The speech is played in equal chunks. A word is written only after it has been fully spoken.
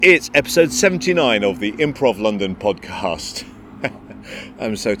It's episode 79 of the Improv London podcast.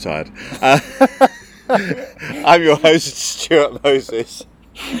 I'm so tired. I'm your host, Stuart Moses,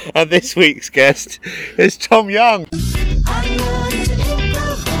 and this week's guest is Tom Young.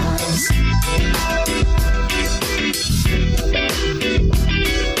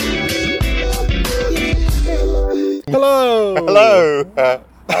 Hello! Hello!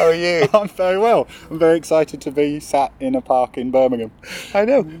 How are you? I'm very well. I'm very excited to be sat in a park in Birmingham. I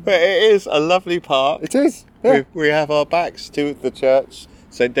know, but it is a lovely park. It is. Yeah. We have our backs to the church,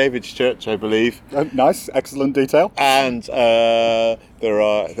 St David's Church, I believe. Nice, excellent detail. And there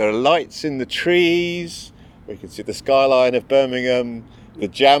are lights in the trees. We can see the skyline of Birmingham. The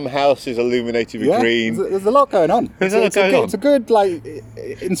Jam House is illuminated with green. There's a lot going on. There's a lot going on. It's a good,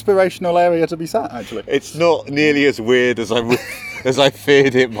 inspirational area to be sat, actually. It's not nearly as weird as I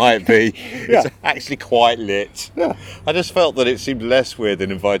feared it might be. Yeah. It's actually quite lit. Yeah. I just felt that it seemed less weird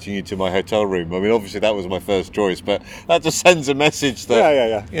than inviting you to my hotel room. I mean, obviously that was my first choice, but that just sends a message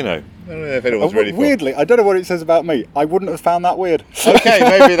that, you know, I don't know if anyone's ready for it. Weirdly, I don't know what it says about me. I wouldn't have found that weird. Okay,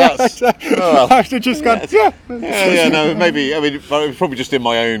 maybe that's... I should just gone, no, maybe. I mean, it's probably just in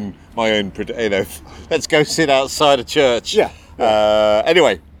my own, you know, let's go sit outside a church. Yeah.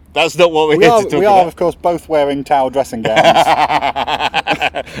 Anyway, that's not what we're here to talk about. We are, of course, both wearing towel dressing gowns.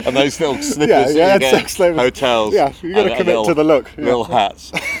 And those little slippers that you get in hotels. Yeah, you've got to commit to the look. Yeah. Little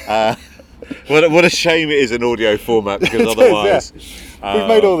hats. What a shame it is an audio format, because otherwise... We've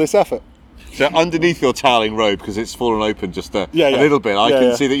made all this effort. So underneath your toweling robe, because it's fallen open just a little bit, I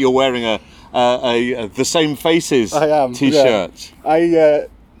can see that you're wearing a The Same Faces t-shirt. Yeah.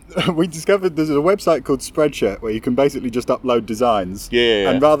 We discovered there's a website called Spreadshirt where you can basically just upload designs. Yeah.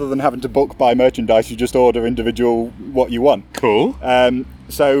 And rather than having to buy merchandise, you just order individual what you want. Cool.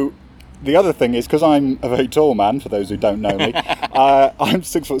 So the other thing is, because I'm a very tall man, for those who don't know me, I'm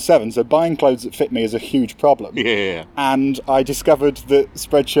 6'7", so buying clothes that fit me is a huge problem. Yeah. And I discovered that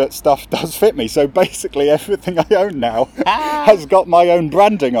Spreadshirt stuff does fit me. So basically everything I own now has got my own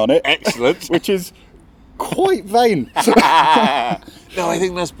branding on it. Excellent. Which is quite vain. No, I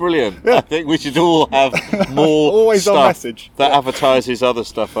think that's brilliant. Yeah. I think we should all have more always stuff on message that advertises other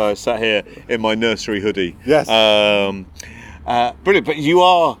stuff. I sat here in my nursery hoodie. Yes. Brilliant. But you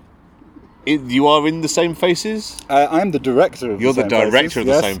are in The Same Faces? I am the director of You're The Same Faces. You're the director of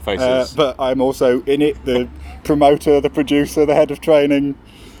The Same Faces. But I'm also in it, the promoter, the producer, the head of training,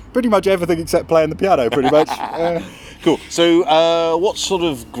 pretty much everything except playing the piano, pretty much. Cool. So what sort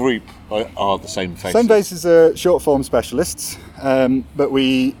of group are The Same Faces? Same Faces are short form specialists, but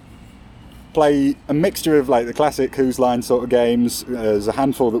we play a mixture of the classic Whose Line sort of games. There's a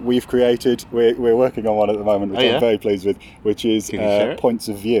handful that we've created. We're working on one at the moment, which I'm very pleased with, which is Points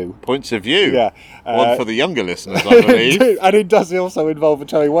of View. Points of View? Yeah. One for the younger listeners, I believe. And it does also involve a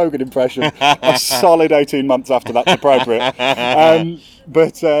Terry Wogan impression a solid 18 months after that's appropriate.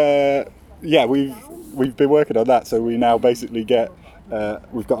 We've been working on that, so we now basically get...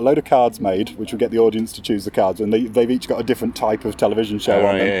 we've got a load of cards made, which will get the audience to choose the cards, and they've each got a different type of television show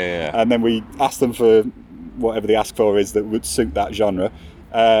on them. And then we ask them for whatever they ask for is that would suit that genre,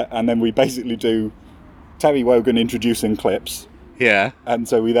 and then we basically do Terry Wogan introducing clips. Yeah. And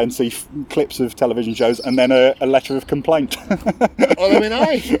so we then see clips of television shows, and then a letter of complaint. Well, I mean,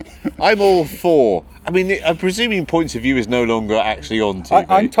 I'm all for. I mean, I'm presuming Points of View is no longer actually on TV.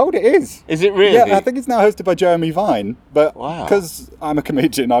 I'm told it is. Is it really? Yeah, I think it's now hosted by Jeremy Vine, but because I'm a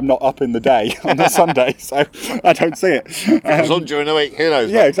comedian, I'm not up in the day on a Sunday, so I don't see it. It was on during 08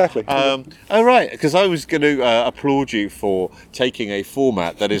 Heroes. Yeah, exactly. Oh, right, because I was going to applaud you for taking a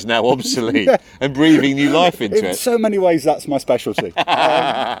format that is now obsolete and breathing new life into it. In so many ways, that's my specialty.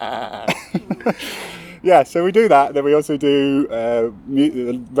 Yeah, so we do that. Then we also do a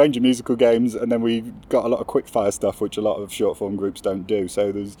range of musical games, and then we've got a lot of quickfire stuff, which a lot of short form groups don't do.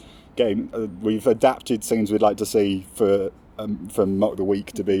 So there's we've adapted scenes we'd like to see for Mock the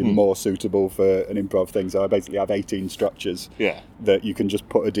Week to be more suitable for an improv thing. So I basically have 18 structures that you can just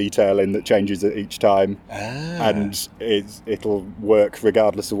put a detail in that changes at each time, and it'll work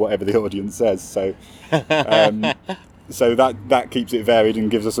regardless of whatever the audience says. So. So that keeps it varied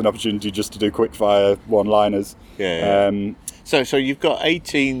and gives us an opportunity just to do quick-fire one-liners. So you've got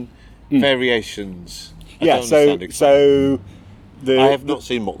 18 variations. I have not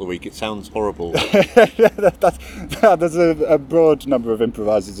seen Mock the Week. It sounds horrible. There's a broad number of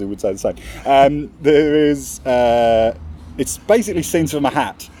improvisers who would say the same. There is... it's basically scenes from a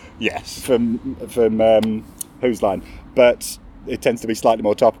hat. Yes. From Whose Line. But it tends to be slightly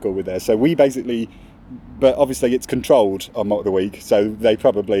more topical with there. So we basically... but obviously it's controlled on Mock of the Week, so they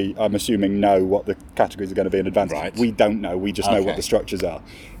probably, I'm assuming, know what the categories are going to be in advance. Right. We don't know, we just know what the structures are.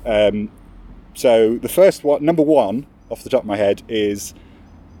 So the first one, number one, off the top of my head, is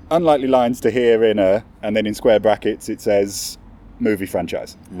unlikely lines to hear in a, and then in square brackets it says movie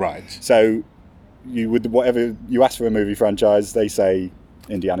franchise. Right. So whatever you ask for a movie franchise, they say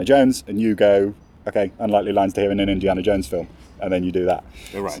Indiana Jones, and you go, okay, unlikely lines to hear in an Indiana Jones film, and then you do that.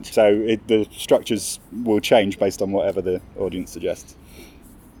 Right. So the structures will change based on whatever the audience suggests.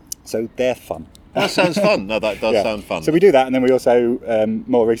 So they're fun. That sounds fun. No, that does sound fun. So we do that, and then we also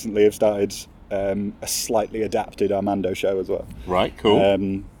more recently have started a slightly adapted Armando show as well. Right,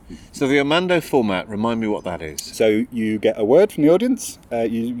 cool. So the Armando format, remind me what that is. So you get a word from the audience,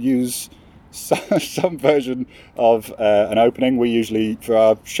 you use some version of an opening. We usually, for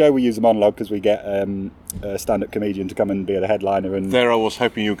our show, we use a monologue because we get a stand-up comedian to come and be the headliner. And there I was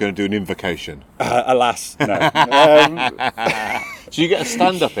hoping you were going to do an invocation. Alas, no. So you get a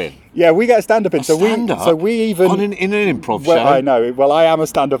stand-up in? Yeah, we get a stand-up in. So we even... in an improv show? I know. Well, I am a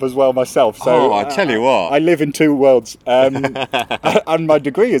stand-up as well myself. So I tell you what. I live in two worlds. And my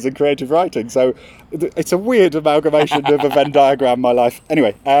degree is in creative writing. So it's a weird amalgamation of a Venn diagram, my life.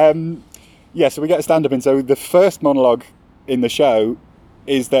 Anyway, so we get a stand-up in. So the first monologue in the show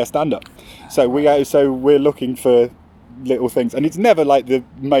is their stand-up. So we're looking for little things, and it's never like the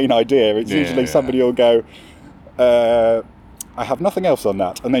main idea. It's usually somebody will go, I have nothing else on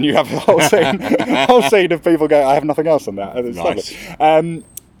that, and then you have a whole scene of people going, I have nothing else on that, and it's lovely.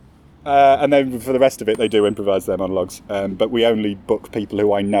 And then for the rest of it, they do improvise their monologues. But we only book people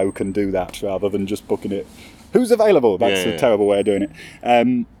who I know can do that, rather than just booking it. Who's available? That's a terrible way of doing it.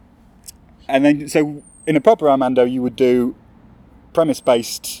 And then, so in a proper Armando, you would do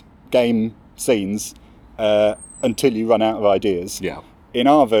premise-based game scenes until you run out of ideas. Yeah. In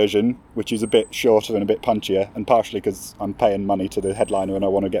our version, which is a bit shorter and a bit punchier, and partially because I'm paying money to the headliner and I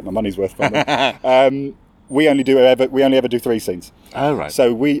want to get my money's worth from them, we only ever do 3 scenes. Oh, right.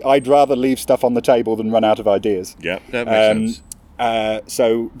 So I'd rather leave stuff on the table than run out of ideas. Yeah, that makes sense.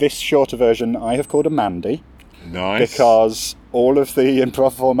 So this shorter version I have called a Mandy. Nice. Because all of the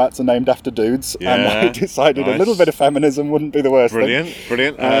improv formats are named after dudes, and I decided a little bit of feminism wouldn't be the worst thing.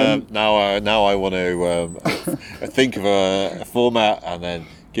 Brilliant. Now I want to think of a format and then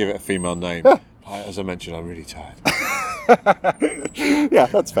give it a female name. As I mentioned, I'm really tired. Yeah,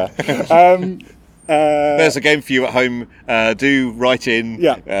 that's fair. There's a game for you at home. Do write in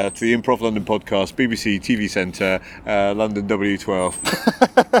to the Improv London podcast, BBC TV Centre, London W12.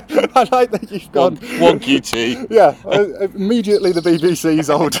 I like that you've gone 1QT. Yeah, immediately the BBC's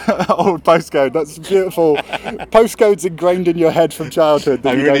old postcode. That's beautiful. Postcodes ingrained in your head from childhood.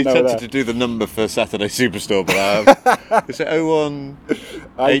 That I'm you really don't know tempted to do the number for Saturday Superstore, but is it 01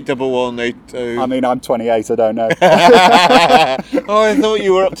 81180? I mean, I'm 28. I don't know. Oh, I thought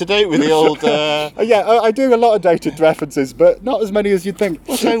you were up to date with the old. Yeah, I do a lot of dated references, but not as many as you'd think.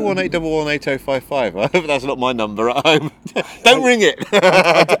 What's 018118055? I hope that's not my number at home. Don't ring it.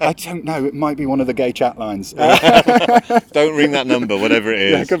 I don't know. It might be one of the gay chat lines. Don't ring that number, whatever it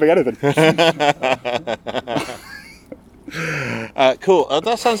is. Yeah, it could be anything. Cool.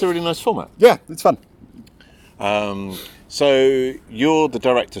 That sounds a really nice format. Yeah, it's fun. So you're the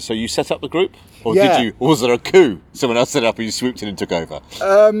director. So you set up the group, or was there a coup? Someone else set it up, and you swooped in and took over.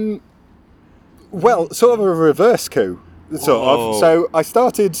 Well, sort of a reverse coup, sort of. So I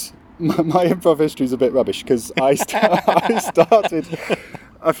started. My improv history is a bit rubbish because I started.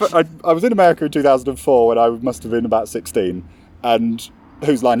 I was in America in 2004 when I must have been about 16, and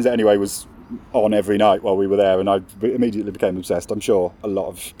Whose Line Is It Anyway was on every night while we were there, and I immediately became obsessed. I'm sure a lot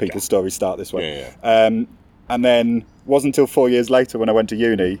of people's stories start this way. And then wasn't until 4 years later when I went to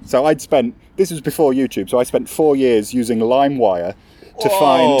uni. So this was before YouTube, so I spent 4 years using LimeWire to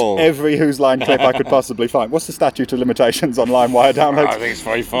find every Whose Line clip I could possibly find. What's the statute of limitations on LimeWire downloads? I think it's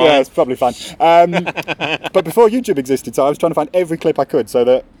very fine. Yeah, it's probably fine. But before YouTube existed, so I was trying to find every clip I could, so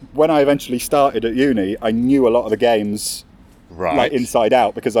that when I eventually started at uni, I knew a lot of the games like inside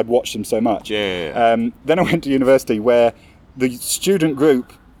out because I'd watched them so much. Then I went to university where the student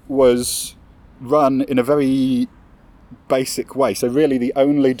group was run in a very basic way. So really the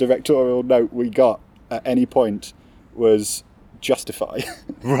only directorial note we got at any point was Justify.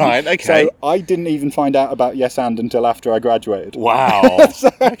 Right, okay. So I didn't even find out about Yes And until after I graduated. Wow.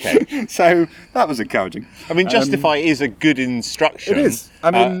 So that was encouraging. I mean, Justify is a good instruction. It is. I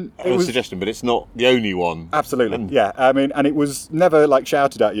mean, it was a suggestion, but it's not the only one. Absolutely, yeah. I mean, and it was never like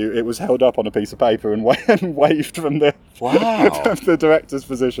shouted at you. It was held up on a piece of paper and waved from the from the director's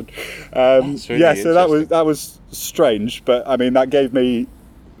position. Really so that was strange, but I mean, that gave me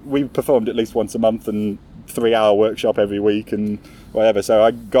we performed at least once a month and 3-hour workshop every week and whatever. So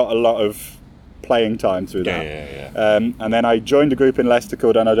I got a lot of playing time through that. And then I joined a group in Leicester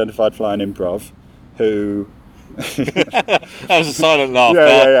called Unidentified Flying Improv, who... That was a silent laugh.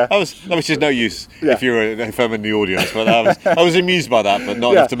 That was just no use if I'm in the audience. But I was amused by that, but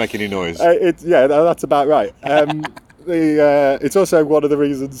not enough to make any noise. That's about right. It's also one of the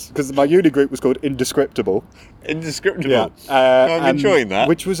reasons, because my uni group was called Indescriptible. Indescriptible. I'm enjoying that.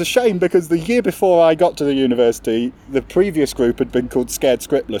 Which was a shame, because the year before I got to the university, the previous group had been called Scared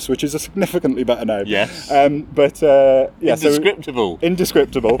Scriptless, which is a significantly better name. Yes. Indescriptible.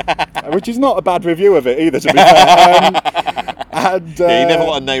 Indescriptible, which is not a bad review of it either, to be fair. You never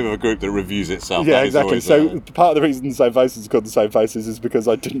want a name of a group that reviews itself. Yeah, exactly. So part of the reason The Same Faces is called The Same Faces is because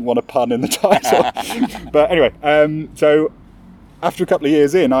I didn't want a pun in the title. But anyway, so after a couple of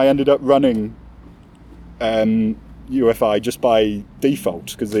years in, I ended up running UFI just by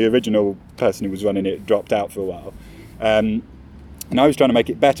default, because the original person who was running it dropped out for a while. And I was trying to make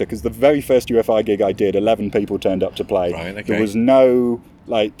it better, because the very first UFI gig I did, 11 people turned up to play. Right, okay. There was no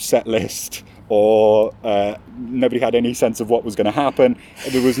set list, or nobody had any sense of what was going to happen.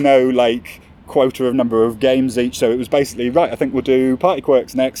 There was no quota of number of games each, so it was basically, right, I think we'll do Party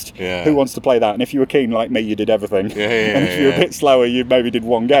Quirks next. Yeah. Who wants to play that? And if you were keen like me, you did everything. And if you were a bit slower, you maybe did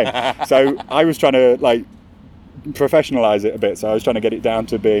one game. So I was trying to professionalize it a bit, so I was trying to get it down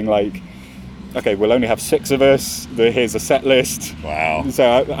to being okay, we'll only have 6 of us, here's a set list. Wow.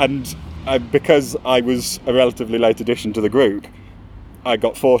 So because I was a relatively late addition to the group, I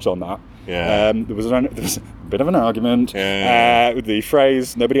got fought on that. Yeah. There was a bit of an argument. The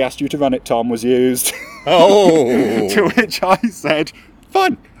phrase "nobody asked you to run it, Tom" was used. Oh. To which I said,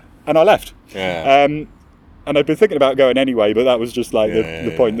 "Fine," and I left. Yeah. And I'd been thinking about going anyway, but that was just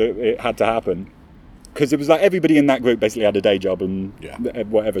the point that it had to happen, because it was everybody in that group basically had a day job and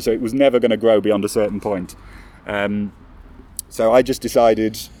whatever, so it was never going to grow beyond a certain point. So I just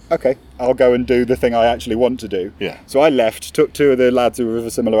decided, okay, I'll go and do the thing I actually want to do. Yeah. So I left, took 2 of the lads who were of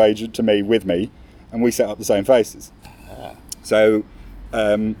a similar age to me with me, and we set up The Same Faces. So,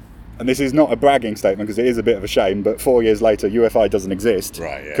 and this is not a bragging statement, because it is a bit of a shame, but 4 years later, UFI doesn't exist.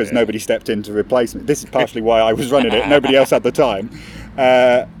 Right, because nobody stepped in to replace me. This is partially why I was running it. Nobody else had the time.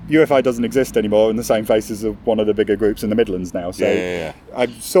 UFI doesn't exist anymore, and The Same Faces are one of the bigger groups in the Midlands now. So I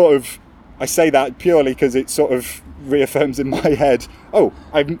say that purely because it sort of reaffirms in my head,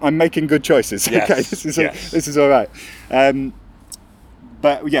 I'm making good choices. Yes. Okay, this is all right.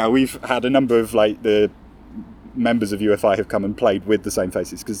 But yeah, we've had a number of the members of UFI have come and played with The Same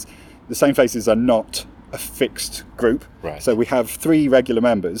Faces, because The Same Faces are not a fixed group. Right. So we have 3 regular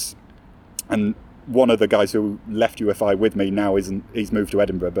members, and one of the guys who left UFI with me now he's moved to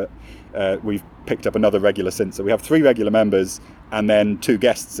Edinburgh, but we've picked up another regular since. So we have 3 regular members and then 2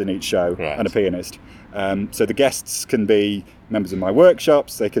 guests in each show, and a pianist. So the guests can be members of my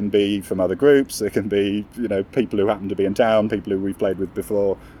workshops, they can be from other groups, they can be people who happen to be in town, people who we've played with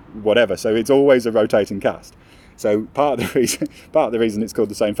before, whatever. So it's always a rotating cast. So part of the reason it's called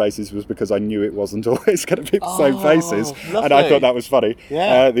The Same Faces was because I knew it wasn't always going to be the same faces, lovely. and I thought that was funny.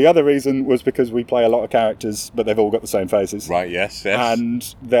 Yeah. The other reason was because we play a lot of characters, but they've all got the same faces. Right. Yes.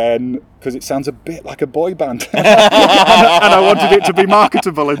 And then because it sounds a bit like a boy band, and I wanted it to be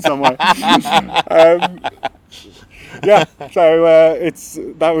marketable in some way. So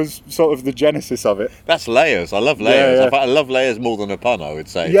that was sort of the genesis of it. That's layers. I love layers. Yeah. In fact, I love layers more than a pun, I would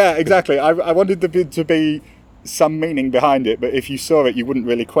say. Yeah, exactly. I wanted there to be some meaning behind it, but if you saw it, you wouldn't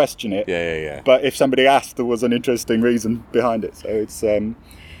really question it. Yeah. But if somebody asked, there was an interesting reason behind it. So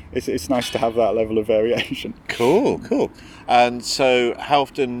it's nice to have that level of variation. Cool. And so, how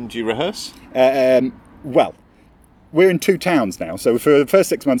often do you rehearse? Well, we're in 2 towns now. So for the first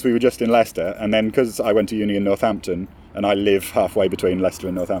 6 months, we were just in Leicester, and then because I went to uni in Northampton, and I live halfway between Leicester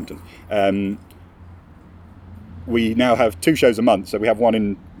and Northampton, we now have 2 shows a month. So we have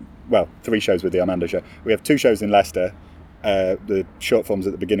 3 shows with the Armando show. We have 2 shows in Leicester, the short forms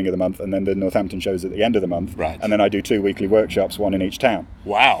at the beginning of the month, and then the Northampton shows at the end of the month. Right. And then I do 2 weekly workshops, 1 in each town.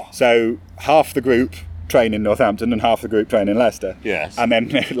 Wow. So half the group train in Northampton and half the group train in Leicester. Yes. And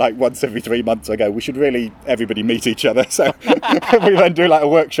then once every 3 months I go, we should really everybody meet each other. So we then do a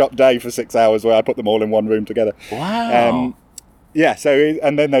workshop day for 6 hours where I put them all in one room together. Wow.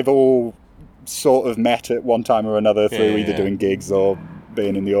 And then they've all sort of met at one time or another through either doing gigs or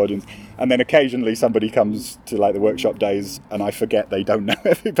being in the audience, and then occasionally somebody comes to the workshop days and I forget they don't know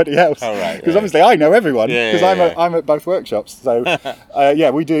everybody else, because obviously I know everyone because I'm at both workshops. So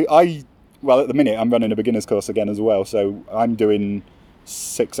we do. At the minute I'm running a beginner's course again as well, so I'm doing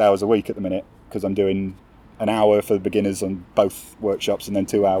 6 hours a week at the minute because I'm doing an hour for the beginners on both workshops, and then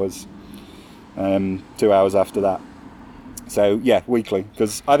 2 hours. 2 hours after that. So yeah, weekly,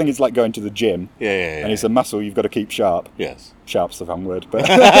 because I think it's like going to the gym. Yeah. And it's a muscle you've got to keep sharp. Yes. Sharp's the wrong word, but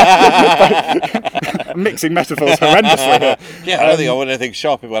mixing metaphors horrendously here. Yeah, I don't think I want anything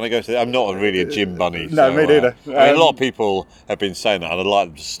sharp when I go to. I'm not really a gym bunny. No, so, me neither. I mean, a lot of people have been saying that, and I'd like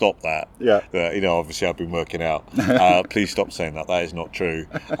them to stop that. Yeah. Obviously I've been working out. Please stop saying that. That is not true.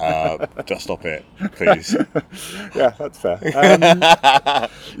 Just stop it, please. Yeah, that's fair.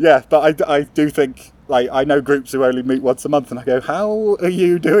 Yeah, but I do think. Like, I know groups who only meet once a month, and I go, how are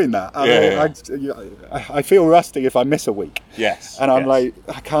you doing that? I feel rusty if I miss a week. Yes. And I'm like,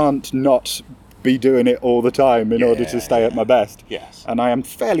 I can't not be doing it all the time in order to stay at my best. Yes. And I am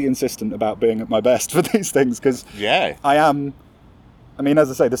fairly insistent about being at my best for these things, because I am, I mean,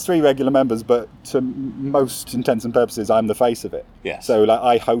 as I say, there's 3 regular members, but to most intents and purposes, I'm the face of it. Yes. So, like,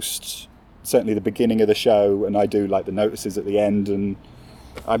 I host certainly the beginning of the show, and I do, like, the notices at the end, and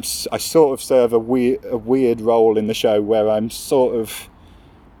I sort of serve a weird role in the show where I'm sort of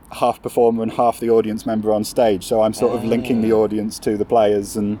half performer and half the audience member on stage. So I'm sort of linking the audience to the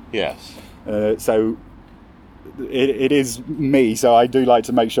players, and so it is me. So I do like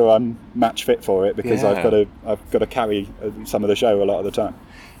to make sure I'm match fit for it, because I've got to carry some of the show a lot of the time.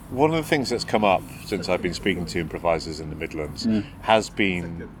 One of the things that's come up since I've been speaking to improvisers in the Midlands has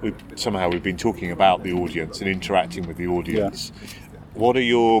been we've been talking about the audience and interacting with the audience. Yeah. What are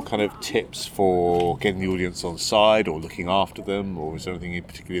your kind of tips for getting the audience on side or looking after them, or is there anything in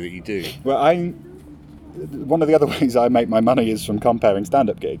particular that you do? Well, one of the other ways I make my money is from comparing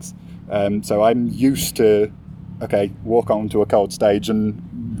stand-up gigs. So I'm used to, walk onto a cold stage and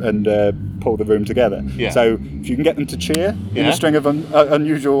pull the room together. Yeah. So if you can get them to cheer in a string of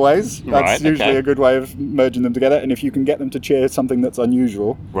unusual ways, that's usually a good way of merging them together. And if you can get them to cheer something that's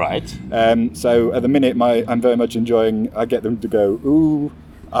unusual. Right. So at the minute, I'm very much enjoying, I get them to go, ooh,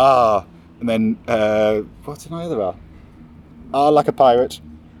 ah, and then, what's my other ah? Ah, like a pirate.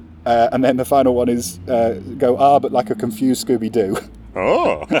 And then the final one is go, ah, but like a confused Scooby-Doo.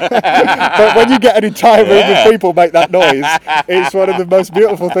 Oh! But when you get an entire room of people make that noise, it's one of the most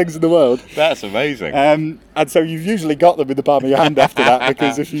beautiful things in the world. That's amazing. And so you've usually got them in the palm of your hand after that,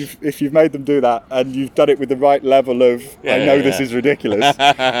 because if you've made them do that and you've done it with the right level of this is ridiculous,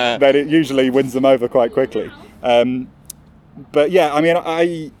 then it usually wins them over quite quickly. But yeah, I mean,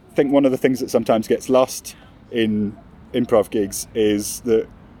 I think one of the things that sometimes gets lost in improv gigs is that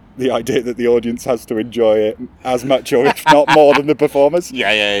the idea that the audience has to enjoy it as much or if not more than the performers.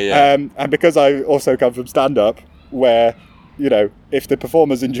 Yeah. And because I also come from stand-up, where, if the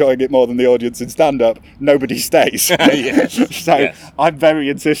performer's enjoying it more than the audience in stand-up, nobody stays. So I'm very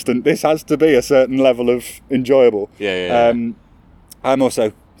insistent this has to be a certain level of enjoyable. I'm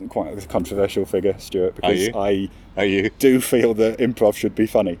also quite a controversial figure, Stuart, because I do feel that improv should be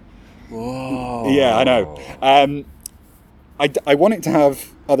funny. Whoa. Yeah, I know. I want it to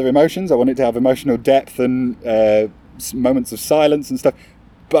have other emotions. I want it to have emotional depth and moments of silence and stuff.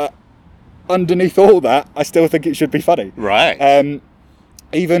 But underneath all that, I still think it should be funny. Right.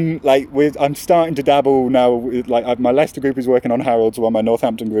 Even I'm starting to dabble now. My Leicester group is working on Harold's, while my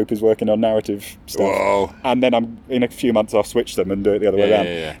Northampton group is working on narrative stuff. Whoa. And then in a few months I'll switch them and do it the other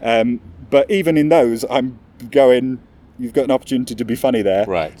way around. But even in those, I'm going, you've got an opportunity to be funny there.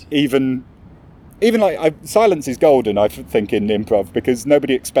 Right. Even silence is golden, I think, in improv, because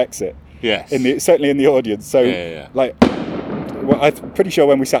nobody expects it. Yes. Certainly in the audience. So, I'm pretty sure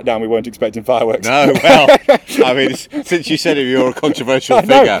when we sat down, we weren't expecting fireworks. No, well, I mean, since you said it, you're a controversial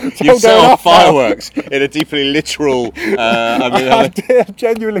figure. You've set off fireworks in a deeply literal. I'm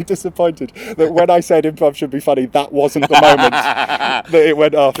genuinely disappointed that when I said improv should be funny, that wasn't the moment that it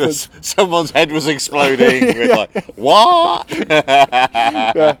went off. Someone's head was exploding. With what?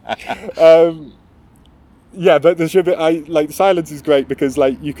 Yeah, but there should be. Silence is great, because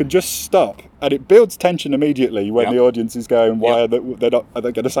you can just stop, and it builds tension immediately when the audience is going, "Why are they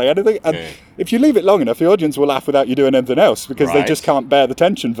going to say anything?" And if you leave it long enough, the audience will laugh without you doing anything else, because they just can't bear the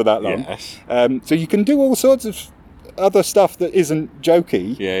tension for that long. Yes. So you can do all sorts of other stuff that isn't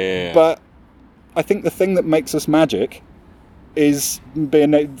jokey. Yeah. But I think the thing that makes us magic is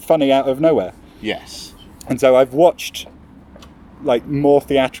being funny out of nowhere. Yes. And so I've watched more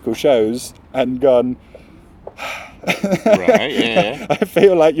theatrical shows and gone. Right, yeah. I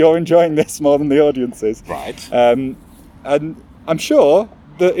feel like you're enjoying this more than the audience is. Right. And I'm sure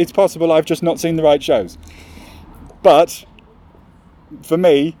that it's possible I've just not seen the right shows. But for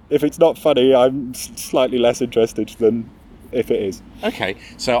me, if it's not funny, I'm slightly less interested than if it is. Okay,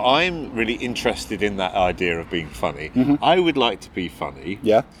 so I'm really interested in that idea of being funny. Mm-hmm. I would like to be funny.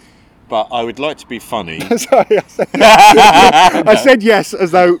 Yeah. but I would like to be funny. Sorry, I said yes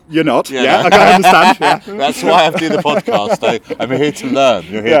as though you're not. Yeah, okay, I understand. Yeah. That's why I do the podcast. I'm here to learn.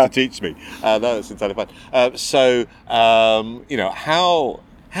 You're here to teach me. That's entirely fine.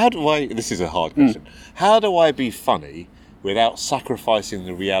 How do I? This is a hard question. How do I be funny without sacrificing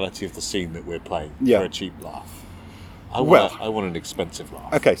the reality of the scene that we're playing for a cheap laugh? I want an expensive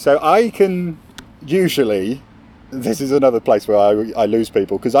laugh. Okay, so I can usually. This is another place where I lose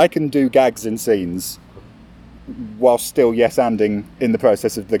people, because I can do gags in scenes while still yes-anding in the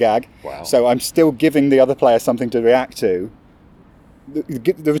process of the gag. Wow. So I'm still giving the other player something to react to.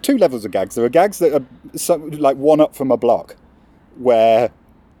 There are two levels of gags. There are gags that are like one up from a block, where,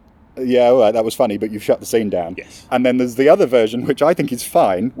 yeah, all right, that was funny, but you've shut the scene down. Yes. And then there's the other version, which I think is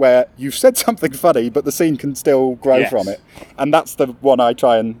fine, where you've said something funny, but the scene can still grow from it. And that's the one I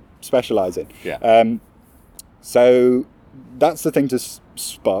try and specialise in. Yeah. So that's the thing to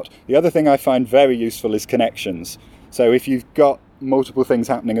spot. The other thing I find very useful is connections. So if you've got multiple things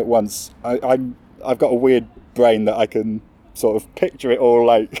happening at once, I've got a weird brain that I can sort of picture it all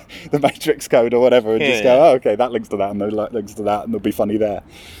like the Matrix code or whatever, and just go, oh, okay, that links to that, and that links to that, and there'll be funny there.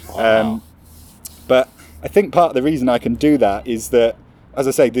 Wow. But I think part of the reason I can do that is that, as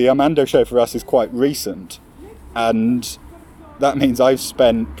I say, the Armando show for us is quite recent, and that means I've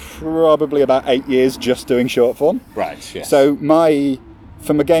spent probably about 8 years just doing short form. Right, yes. So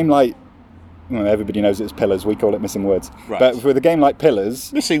from a game like, well, everybody knows it's Pillars, we call it Missing Words. Right. But with a game like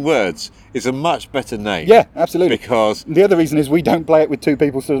Pillars... Missing Words is a much better name. Yeah, absolutely. Because... The other reason is we don't play it with two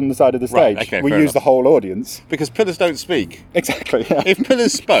people stood on the side of the stage. Right, okay, we fair use enough. the whole audience. Because Pillars don't speak. Exactly, yeah. If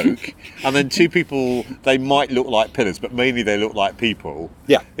Pillars spoke, and then two people, they might look like Pillars, but mainly they look like people.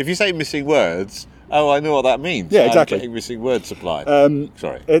 Yeah. If you say Missing Words... Oh, I know what that means. Yeah, exactly. I'm getting Missing Words supplied.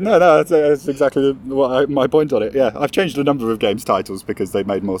 Sorry. No, that's exactly my point on it. Yeah, I've changed a number of games titles because they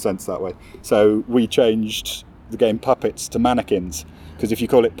made more sense that way. So we changed the game Puppets to Mannequins, because if you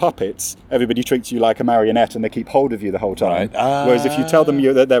call it Puppets, everybody treats you like a marionette and they keep hold of you the whole time. Right. Whereas if you tell them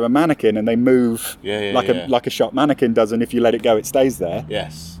that they're a mannequin and they move like a shot mannequin does, and if you let it go, it stays there.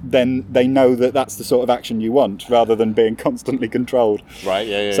 Yes. Then they know that that's the sort of action you want, rather than being constantly controlled. Right.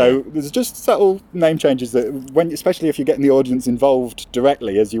 Yeah. So there's just subtle name changes that, especially if you're getting the audience involved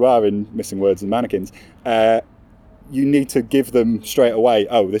directly, as you are in Missing Words and Mannequins, you need to give them straight away,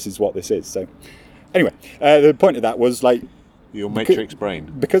 oh, this is what this is. So anyway, the point of that was like, your Matrix brain.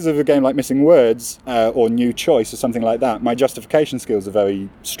 Because of a game like Missing Words or New Choice or something like that, my justification skills are very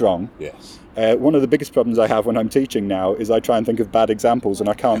strong. Yes. One of the biggest problems I have when I'm teaching now is I try and think of bad examples and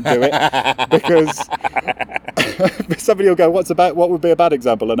I can't do it because somebody will go, what would be a bad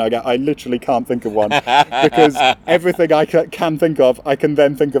example? And I go, I literally can't think of one, because everything I can think of, I can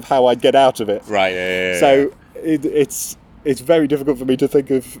then think of how I'd get out of it. Right. Yeah. So it's very difficult for me to think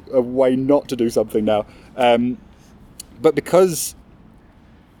of a way not to do something now. But because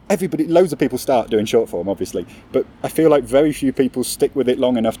loads of people start doing short form, obviously, but I feel like very few people stick with it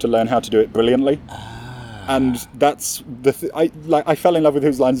long enough to learn how to do it brilliantly. And that's I fell in love with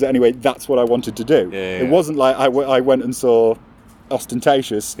Whose Line Is It Anyway? That's what I wanted to do. It wasn't like I went and saw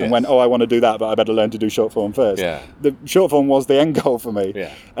Ostentatious and went, oh, I want to do that, but I better learn to do short form first. Yeah. The short form was the end goal for me.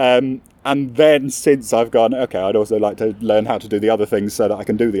 Yeah. And then since I've gone, okay, I'd also like to learn how to do the other things so that I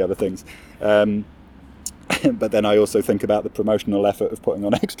can do the other things. But then I also think about the promotional effort of putting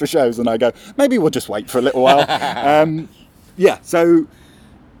on extra shows, and I go, maybe we'll just wait for a little while. So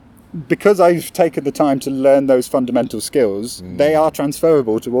because I've taken the time to learn those fundamental skills, they are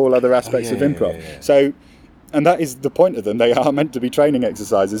transferable to all other aspects of improv. Yeah. So, and that is the point of them. They are meant to be training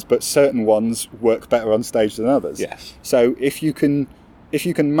exercises, but certain ones work better on stage than others. Yes. So if you can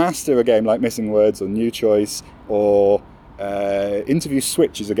master a game like Missing Words or New Choice or Interview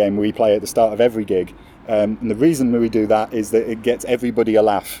Switch is a game we play at the start of every gig. And the reason we do that is that it gets everybody a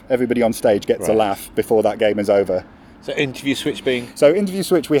laugh. Everybody on stage gets a laugh before that game is over. So Interview Switch being? So Interview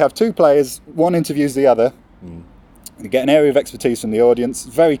Switch, we have two players. One interviews the other. You get an area of expertise from the audience.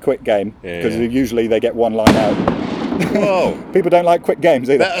 Very quick game, because usually they get one line out. Whoa! People don't like quick games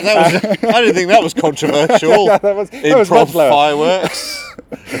either. I didn't think that was controversial. that was Improv fireworks.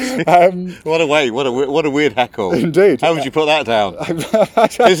 What a weird heckle. Indeed. How would you put that down?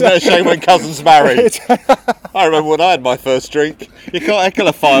 Isn't it a shame when cousins marry? I remember when I had my first drink. You can't heckle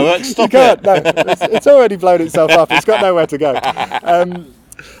a firework. Stop it. No, it's already blown itself up. It's got nowhere to go.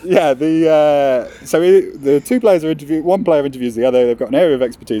 So the two players are interviewed. One player interviews the other. They've got an area of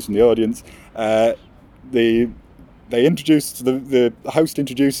expertise from the audience. They introduce the host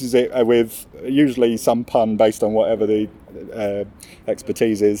introduces it with usually some pun based on whatever the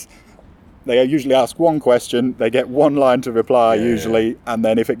expertise is. They usually ask one question, they get one line to reply usually, and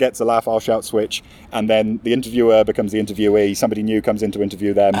then if it gets a laugh, I'll shout switch, and then the interviewer becomes the interviewee, somebody new comes in to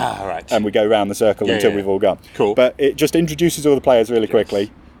interview them, and we go round the circle until we've all gone. Cool. But it just introduces all the players really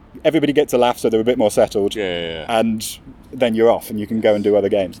quickly. Everybody gets a laugh, so they're a bit more settled, and then you're off and you can go and do other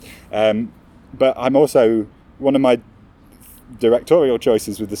games. But I'm also, one of my directorial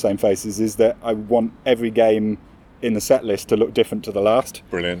choices with the Same Faces is that I want every game in the set list to look different to the last.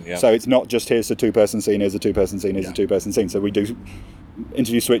 Brilliant, yeah. So it's not just here's a two-person scene, here's a two-person scene, here's a two-person scene. So we do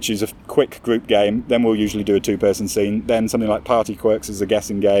Interview Switch is a quick group game, then we'll usually do a two-person scene, then something like Party Quirks is a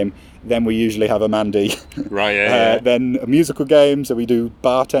guessing game, then we usually have a Mandy. Right, Then a musical game, so we do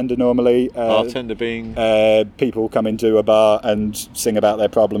Bartender normally. Bartender being? People come into a bar and sing about their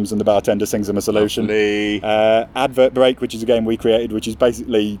problems and the bartender sings them a solution. Advert Break, which is a game we created, which is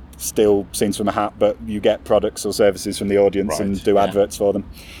basically still scenes from a hat, but you get products or services from the audience and do adverts for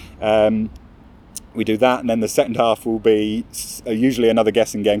them. We do that, and then the second half will be usually another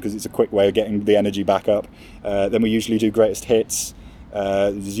guessing game because it's a quick way of getting the energy back up. Then we usually do Greatest Hits.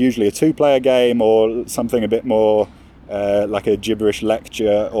 There's usually a two-player game or something a bit more like a gibberish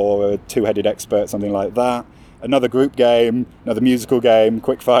lecture or a two-headed expert, something like that. Another group game, another musical game,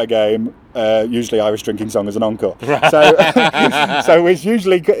 quick-fire game, usually Irish Drinking Song as an encore. So it's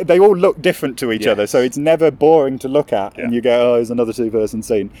usually, they all look different to each other, so it's never boring to look at, and you go, oh, there's another two-person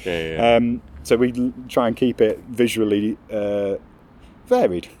scene. So we try and keep it visually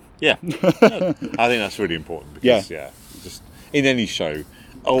varied. I think that's really important because just in any show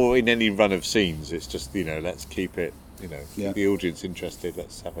or in any run of scenes, it's just, let's keep it, keep the audience interested.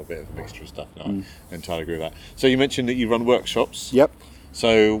 Let's have a bit of a mixture of stuff. I entirely agree with that. So you mentioned that you run workshops. Yep.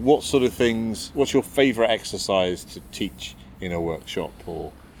 So what sort of things? What's your favourite exercise to teach in a workshop,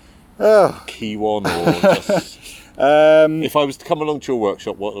 or key one, or just? If I was to come along to your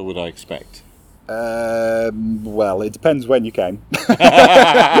workshop, what would I expect? Well, it depends when you came.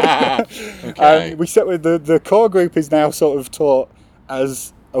 Okay. We set with the core group is now sort of taught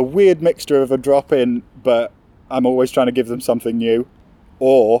as a weird mixture of a drop-in, but I'm always trying to give them something new,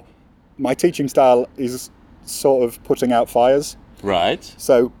 or my teaching style is sort of putting out fires. Right.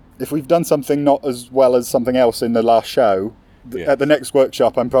 So if we've done something not as well as something else in the last show, at the next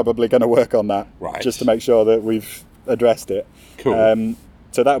workshop I'm probably going to work on that, just to make sure that we've addressed it. Cool.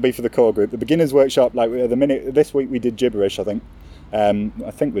 So that would be for the core group. The beginners workshop, like this week we did gibberish, I think.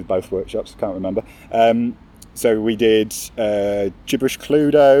 I think with both workshops, I can't remember. So we did gibberish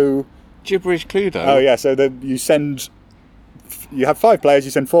Cluedo. Gibberish Cluedo? Oh yeah, so you have 5 players,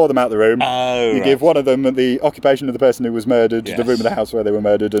 you send 4 of them out the room. You give one of them the occupation of the person who was murdered, the room of the house where they were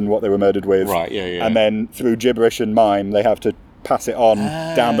murdered and what they were murdered with. Right, And then through gibberish and mime, they have to pass it on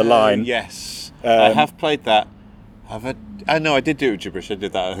down the line. Yes. I have played that. No, I did do it with gibberish. I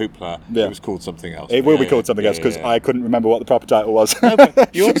did that at Hoopla. It was called something else. It will be called something else because I couldn't remember what the proper title was. No,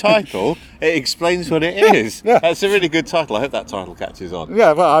 but your title, it explains what it is. That's a really good title. I hope that title catches on.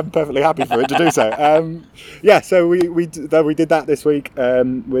 Yeah, well, I'm perfectly happy for it to do so. So we did that this week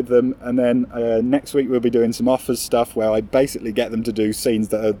with them, and then next week we'll be doing some offers stuff where I basically get them to do scenes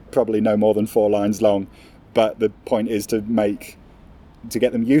that are probably no more than 4 lines long, but the point is to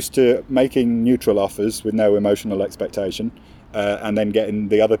get them used to making neutral offers with no emotional expectation, and then getting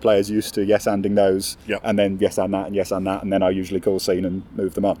the other players used to yes-anding those, and then yes-and that, and yes-and that, and then I usually call scene and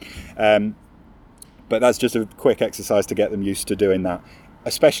move them on. But that's just a quick exercise to get them used to doing that,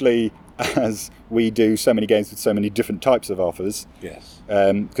 especially as we do so many games with so many different types of offers. Yes.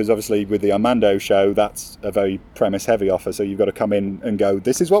 Because obviously with the Armando show, that's a very premise-heavy offer, so you've got to come in and go,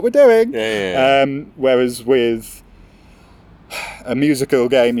 this is what we're doing. Whereas with a musical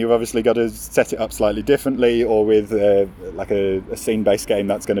game, you've obviously got to set it up slightly differently, or with like a scene-based game,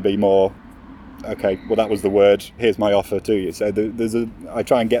 that's going to be more, okay, well that was the word, here's my offer to you. So I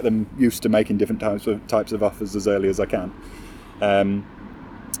try and get them used to making different types of offers as early as I can.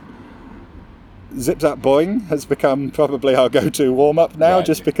 Zip Zap Boing has become probably our go-to warm-up now,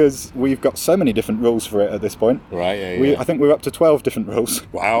 just because we've got so many different rules for it at this point. I think we're up to 12 different rules.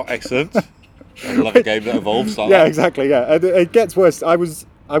 Wow, excellent. I love a game that evolves like that. Exactly, It gets worse. I was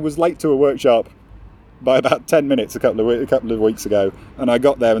late to a workshop by about 10 minutes a couple of weeks ago, and I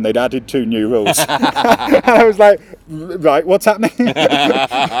got there and they'd added 2 new rules. I was like, right, what's happening?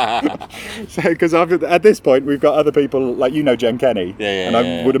 Because at this point we've got other people, like Jen Kenny,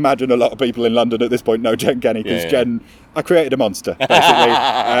 I would imagine a lot of people in London at this point know Jen Kenny, because Jen, I created a monster,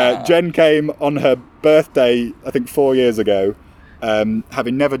 basically. Jen came on her birthday, I think 4 years ago,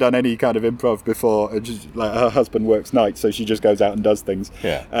 having never done any kind of improv before. Just, like, her husband works nights, so she just goes out and does things.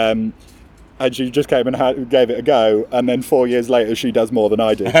 and she just came and gave it a go, and then 4 years later she does more than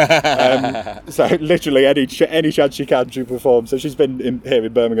I do. So literally any chance she can, she performs. So she's been here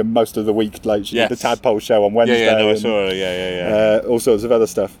in Birmingham most of the week. Like she did the Tadpole show on Wednesday. Yeah, no, I saw her. All sorts of other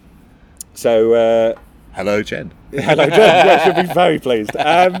stuff. So hello, Jen. Hello, Jen. Yeah, she'll be very pleased.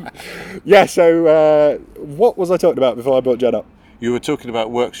 So what was I talking about before I brought Jen up? You were talking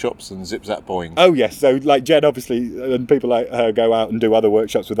about workshops and Zip Zap Boing. Oh yes, so like Jen obviously and people like her go out and do other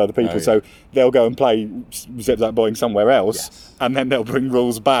workshops with other people, so they'll go and play Zip Zap Boing somewhere else, and then they'll bring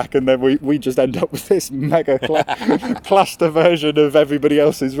rules back, and then we just end up with this mega cluster version of everybody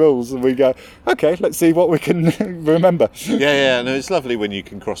else's rules, and we go, okay, let's see what we can remember. Yeah, no, it's lovely when you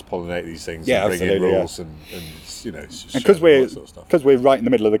can cross-pollinate these things and bring in rules and you know, because we're right in the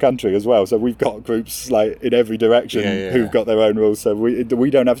middle of the country as well, so we've got groups like in every direction who've got their own rules, so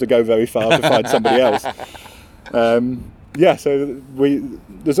we don't have to go very far to find somebody else. So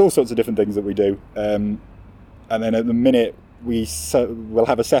there's all sorts of different things that we do, and then at the minute we'll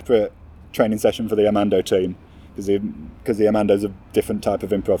have a separate training session for the Amando team, because the Amando's a different type of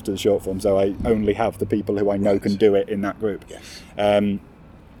improv to the short form, so I only have the people who I know can do it in that group.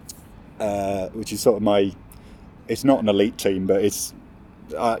 Which is sort of it's not an elite team, but it's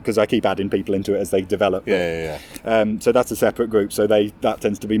because I keep adding people into it as they develop. So that's a separate group. So that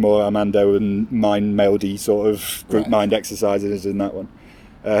tends to be more Armando and mind meldy sort of group mind exercises in that one.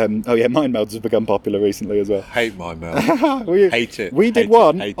 Mind melds have become popular recently as well. Hate mind meld. Hate it. We did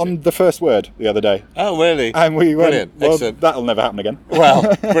one on the first word the other day. Oh, really? And we went, brilliant. Excellent. That'll never happen again.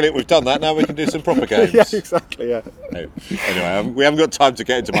 Well, brilliant. We've done that. Now we can do some proper games. Yeah, exactly. Yeah. No. Anyway, we haven't got time to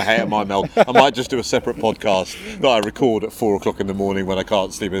get into my hate of mind meld. I might just do a separate podcast that I record at 4 o'clock in the morning when I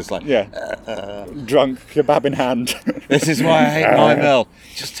can't sleep. And it's like, drunk, kebab in hand. This is why I hate mind meld.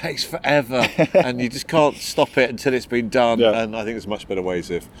 It just takes forever, and you just can't stop it until it's been done. Yeah. And I think there's much better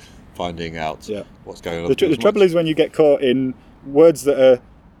ways of finding out what's going on. The trouble is when you get caught in words that are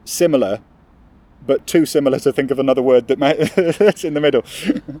similar, but too similar to think of another word that's in the middle.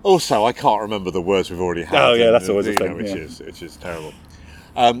 Also, I can't remember the words we've already had. Oh yeah, that's always a thing. Which is terrible.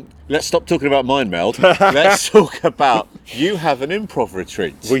 Let's stop talking about mind meld. Let's talk about, you have an improv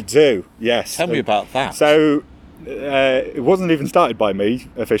retreat. We do, yes. Tell me about that. So it wasn't even started by me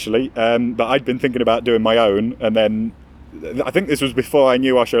officially, but I'd been thinking about doing my own, and then I think this was before I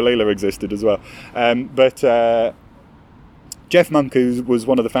knew Osho Leela existed as well. But Jeff Monk, who was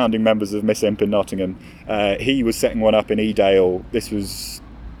one of the founding members of Miss Imp in Nottingham, he was setting one up in Edale. This was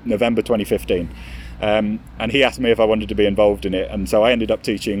November 2015. And he asked me if I wanted to be involved in it. And so I ended up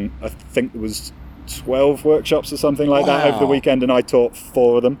teaching, I think it was 12 workshops or something like that over the weekend, and I taught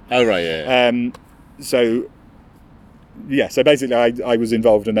 4 of them. Oh, right, yeah. So basically I was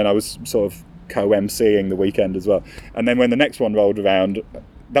involved, and then I was sort of co-emceeing the weekend as well. And then when the next one rolled around,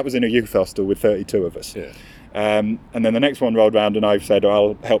 that was in a youth hostel with 32 of us. Yeah. And then the next one rolled around, and I said,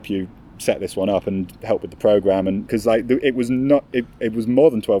 I'll help you set this one up and help with the program, and because it was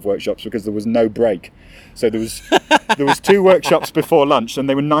more than 12 workshops because there was no break. So there was 2 workshops before lunch, and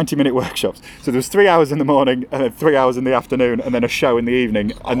they were 90-minute workshops. So there was 3 hours in the morning and then 3 hours in the afternoon, and then a show in the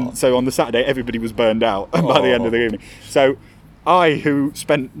evening. And so on the Saturday everybody was burned out by the end of the evening. So I, who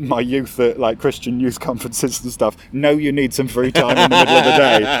spent my youth at like Christian youth conferences and stuff, know you need some free time in the middle of the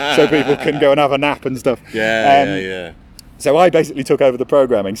day so people can go and have a nap and stuff. Yeah. So I basically took over the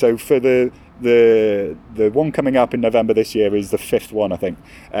programming. So for the one coming up in November this year is the 5th one, I think.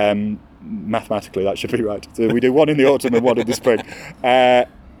 Mathematically, that should be right. So we do one in the autumn and one in the spring.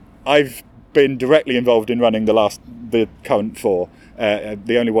 I've been directly involved in running the current 4.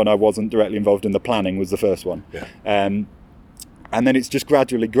 The only one I wasn't directly involved in the planning was the first one. Yeah. And then it's just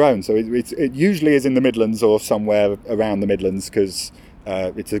gradually grown. So it usually is in the Midlands or somewhere around the Midlands, because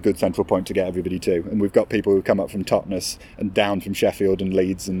it's a good central point to get everybody to. And we've got people who come up from Totnes and down from Sheffield and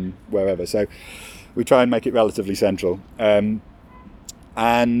Leeds and wherever. So we try and make it relatively central. And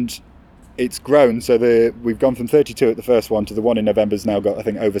it's grown. So we've gone from 32 at the first one to the one in November's now got, I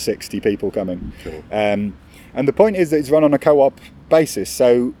think, over 60 people coming. Cool. And the point is that it's run on a co-op basis.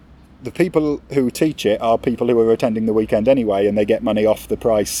 So the people who teach it are people who are attending the weekend anyway, and they get money off the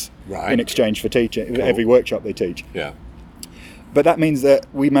price in exchange for teaching every workshop they teach. Yeah. But that means that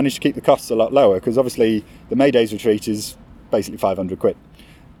we manage to keep the costs a lot lower, because obviously the May Days retreat is basically 500 quid,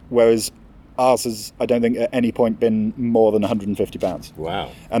 whereas ours has, I don't think at any point been more than £150.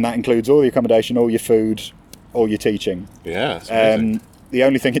 Wow. And that includes all the accommodation, all your food, all your teaching. Yeah, that's amazing. The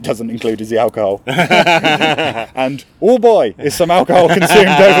only thing it doesn't include is the alcohol. And, oh boy, is some alcohol consumed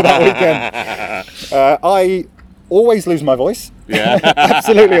over that weekend. I always lose my voice. Yeah.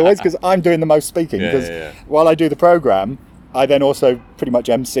 Absolutely always, because I'm doing the most speaking. Because while I do the programme, I then also pretty much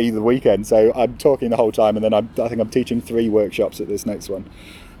MC the weekend, so I'm talking the whole time, and then I think I'm teaching 3 workshops at this next one.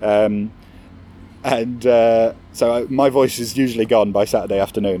 So my voice is usually gone by Saturday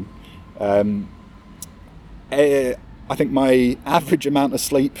afternoon. I think my average amount of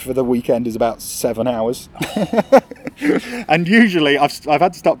sleep for the weekend is about 7 hours. And usually I've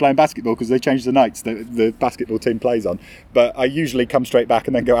had to stop playing basketball because they changed the nights that the basketball team plays on. But I usually come straight back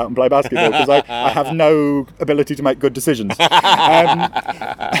and then go out and play basketball because I have no ability to make good decisions. Well,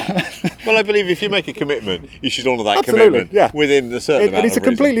 I believe if you make a commitment, you should honour that Absolutely, commitment within a certain amount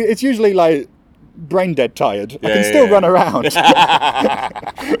of reason. It's usually like brain dead tired. I can still run around.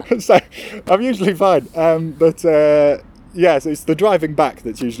 So I'm usually fine. So it's the driving back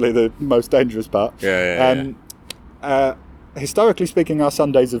that's usually the most dangerous part. Historically speaking, our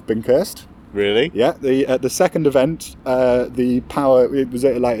Sundays have been cursed. Really? Yeah. At the second event, the power, it was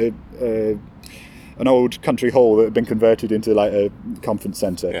at like an old country hall that had been converted into like a conference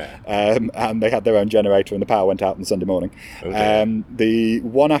centre, and they had their own generator, and the power went out on Sunday morning. Okay. The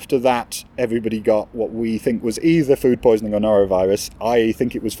one after that, everybody got what we think was either food poisoning or norovirus. I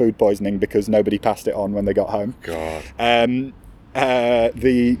think it was food poisoning because nobody passed it on when they got home. God.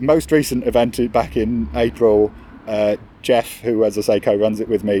 The most recent event back in April, Jeff, who, as I say, co-runs it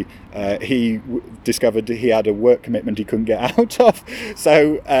with me, he discovered he had a work commitment he couldn't get out of,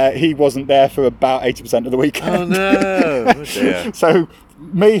 so he wasn't there for about 80% of the weekend. Oh no! Oh dear. So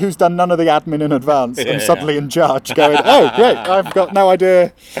me, who's done none of the admin in advance, I'm suddenly in charge, going, oh great, I've got no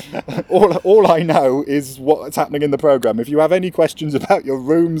idea. All I know is what's happening in the programme. If you have any questions about your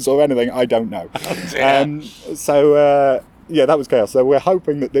rooms or anything, I don't know. Oh, yeah, that was chaos. So we're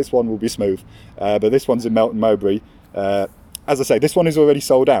hoping that this one will be smooth. But this one's in Melton Mowbray. As I say, this one is already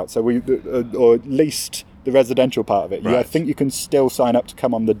sold out. So or at least the residential part of it. Right. I think you can still sign up to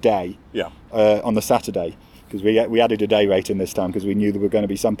come on the day. Yeah. On the Saturday, because we added a day rate in this time because we knew there were going to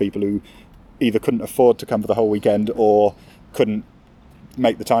be some people who either couldn't afford to come for the whole weekend or couldn't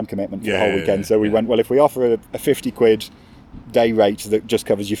make the time commitment for the whole weekend. So we went, well, if we offer a £50 day rate that just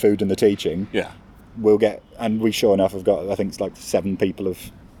covers your food and the teaching. Yeah. We'll get, and we sure enough have got, I think it's like 7 people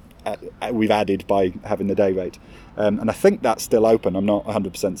we've added by having the day rate, and I think that's still open. I'm not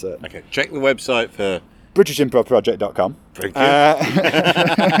 100% certain. Okay, check the website for BritishImprovProject.com.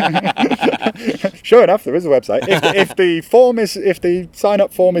 Sure enough, there is a website. If the sign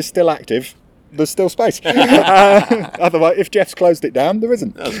up form is still active, there's still space. Otherwise, if Jeff's closed it down, there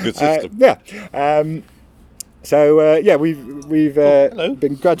isn't. That's a good system. We've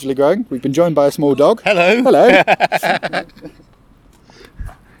been gradually growing. We've been joined by a small dog. Hello. Hello.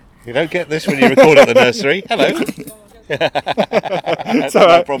 You don't get this when you record at the nursery. Hello. That's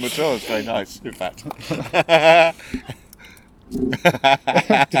no problem at all. It's very nice, in fact.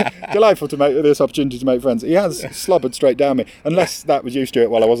 Delightful to make this opportunity to make friends. He has slobbered straight down me, unless that was you, Stuart,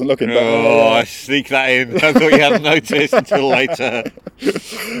 while I wasn't looking. But, I sneak that in. I thought you hadn't noticed until later.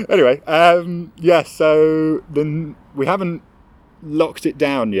 Anyway, so then we haven't locked it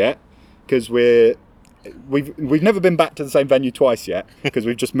down yet because we've never been back to the same venue twice yet because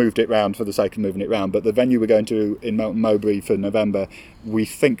we've just moved it round for the sake of moving it round. But the venue we're going to in Melton Mowbray for November, we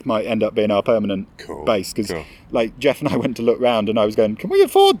think might end up being our permanent base because, like, Jeff and I went to look round and I was going, "Can we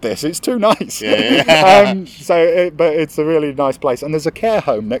afford this? It's too nice." But it's a really nice place, and there's a care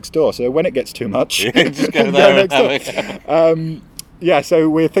home next door. So when it gets too much, just go there next door. So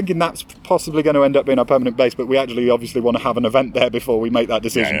we're thinking that's possibly going to end up being our permanent base, but we actually obviously want to have an event there before we make that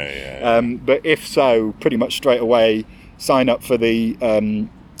decision. But if so, pretty much straight away, sign up for the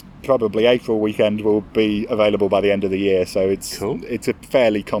probably April weekend will be available by the end of the year. So it's a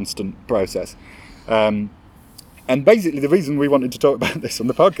fairly constant process. And basically the reason we wanted to talk about this on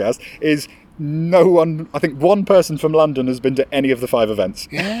the podcast is I think one person from London has been to any of the 5 events.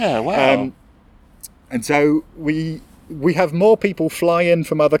 Yeah, wow. And so we have more people fly in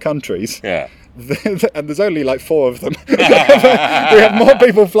from other countries. Yeah. And there's only like 4 of them. We have more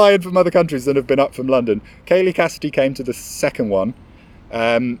people fly in from other countries than have been up from London. Kaylee Cassidy came to the second one,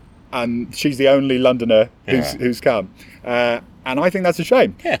 and she's the only Londoner who's come. And I think that's a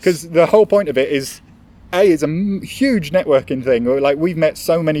shame because the whole point of it is, it's a huge networking thing. Like, we've met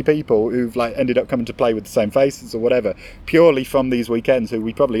so many people who've like ended up coming to play with the same faces or whatever, purely from these weekends, who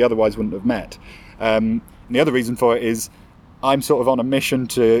we probably otherwise wouldn't have met. And the other reason for it is I'm sort of on a mission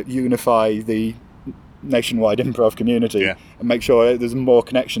to unify the nationwide improv community and make sure there's more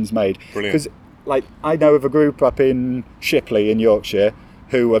connections made. Because, like, I know of a group up in Shipley in Yorkshire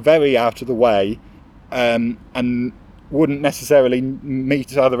who are very out of the way and wouldn't necessarily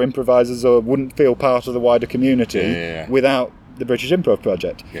meet other improvisers or wouldn't feel part of the wider community without the British Improv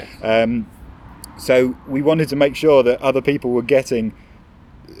Project. So we wanted to make sure that other people were getting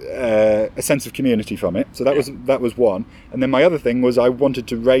a sense of community from it. So that was one. And then my other thing was I wanted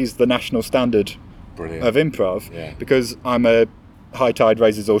to raise the national standard of improv, because I'm a high tide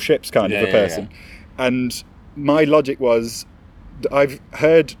raises all ships kind of a person. And my logic was, I've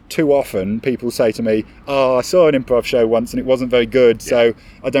heard too often people say to me, "Oh, I saw an improv show once and it wasn't very good, so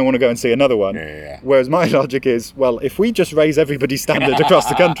I don't want to go and see another one." Whereas my logic is, well, if we just raise everybody's standard across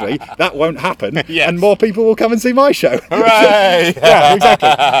the country, that won't happen, and more people will come and see my show. Hooray! Yeah, exactly.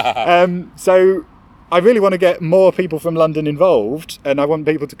 So I really want to get more people from London involved, and I want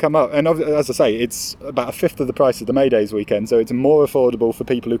people to come up. And as I say, it's about a fifth of the price of the Maydays weekend, so it's more affordable for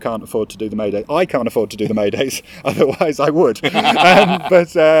people who can't afford to do the Maydays. I can't afford to do the Maydays, otherwise I would. And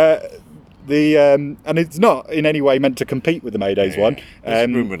it's not in any way meant to compete with the Maydays one. There's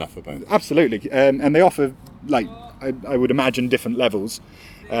room enough for both. Absolutely, and they offer, like, I would imagine, different levels.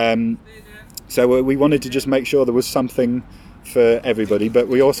 So we wanted to just make sure there was something for everybody, but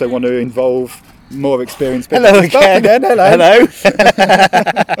we also want to involve more experienced people. Hello again. Hello.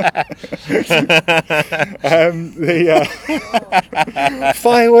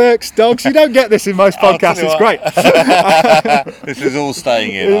 Fireworks, dogs. You don't get this in most podcasts. It's great. This is all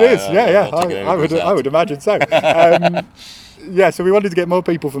staying in. It is. I would imagine so. So we wanted to get more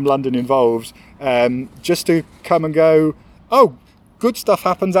people from London involved, just to come and go, oh, good stuff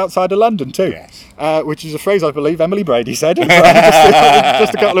happens outside of London too, which is a phrase I believe Emily Brady said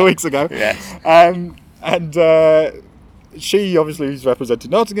just a couple of weeks ago. She obviously has represented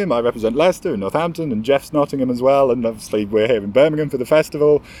Nottingham, I represent Leicester and Northampton, and Jeff's Nottingham as well, and obviously we're here in Birmingham for the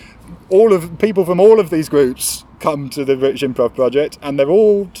festival. People from all of these groups come to the British Improv Project, and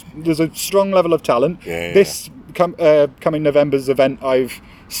there's a strong level of talent. This coming November's event, I've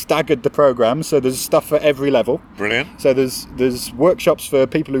staggered the programme, so there's stuff for every level. Brilliant. So there's workshops for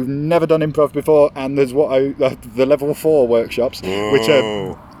people who've never done improv before, and there's the level 4 workshops,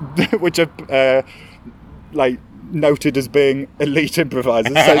 which are like noted as being elite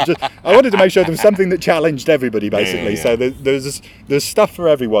improvisers. So I wanted to make sure there was something that challenged everybody, basically. So there's stuff for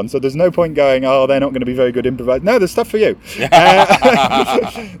everyone. So there's no point going, oh, they're not going to be very good improvisers. No, there's stuff for you.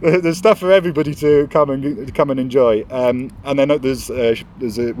 There's stuff for everybody to come and enjoy. And then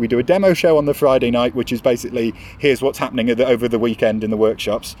we do a demo show on the Friday night, which is basically, here's what's happening over the weekend in the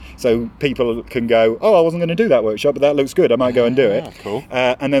workshops. So people can go, oh, I wasn't going to do that workshop, but that looks good, I might go and do it. Cool.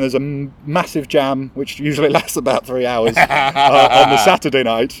 And then there's a massive jam, which usually lasts about 3 hours on the Saturday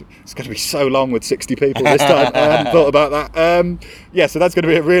night. It's going to be so long with 60 people this time. I hadn't thought about that. So that's going to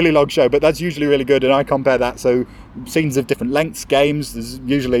be a really long show, but that's usually really good, and I compare that. So scenes of different lengths, games. There's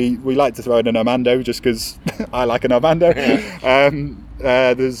usually, we like to throw in an Armando just because I like an Armando.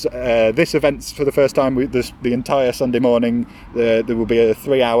 There's this event's for the first time. The entire Sunday morning, there will be a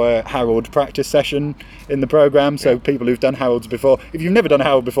 3-hour Harold practice session in the programme. So people who've done Harolds before, if you've never done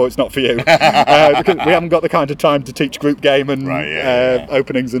Harold before, it's not for you, because we haven't got the kind of time to teach group game and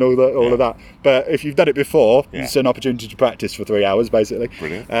openings and all of that. But if you've done it before, it's an opportunity to practice for 3 hours, basically.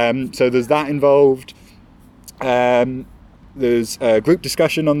 Brilliant. So there's that involved. There's a group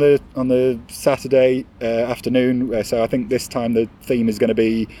discussion on the Saturday afternoon. So I think this time the theme is going to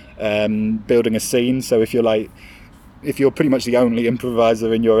be building a scene. So if you're pretty much the only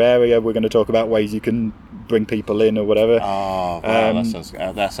improviser in your area, we're going to talk about ways you can bring people in or whatever. Oh, wow,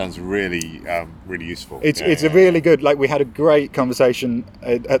 that sounds really really useful. It's a really good. Like, we had a great conversation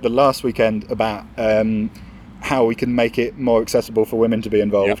at the last weekend about how we can make it more accessible for women to be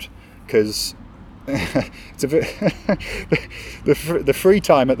involved, because. It's a bit the free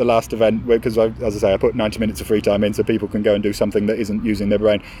time at the last event, because as I say, I put 90 minutes of free time in so people can go and do something that isn't using their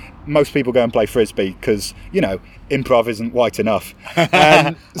brain. Most people go and play frisbee because, improv isn't white enough.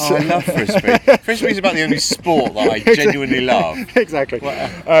 I love frisbee. Frisbee's about the only sport that I genuinely love. Exactly.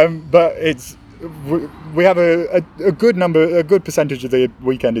 But we have a good percentage of the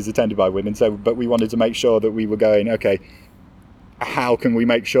weekend is attended by women. But we wanted to make sure that we were going, okay, how can we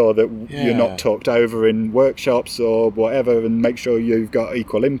make sure that you're not talked over in workshops or whatever, and make sure you've got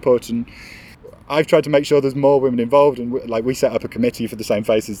equal input? And I've tried to make sure there's more women involved, and we set up a committee for the Same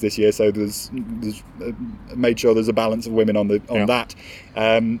Faces this year, so there's made sure there's a balance of women on that.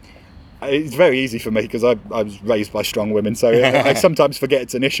 It's very easy for me because I was raised by strong women, so I sometimes forget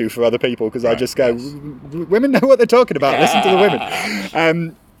it's an issue for other people, because I just go, women know what they're talking about, listen to the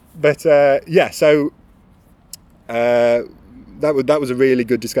women. So that was a really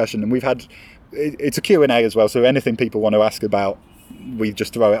good discussion, and we've had it's a Q&A as well, so anything people want to ask about, we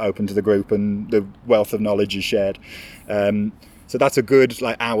just throw it open to the group, and the wealth of knowledge is shared. So that's a good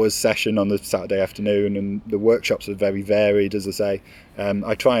hours session on the Saturday afternoon, and the workshops are very varied, as I say.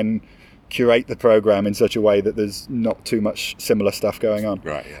 I try and curate the program in such a way that there's not too much similar stuff going on.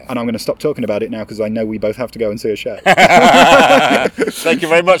 Right, yeah. And I'm going to stop talking about it now because I know we both have to go and see a show. Thank you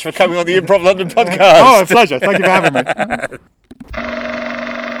very much for coming on the Improv London podcast. Oh, a pleasure. Thank you for having me.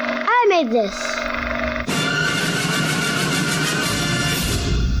 I made this.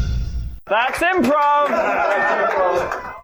 That's improv!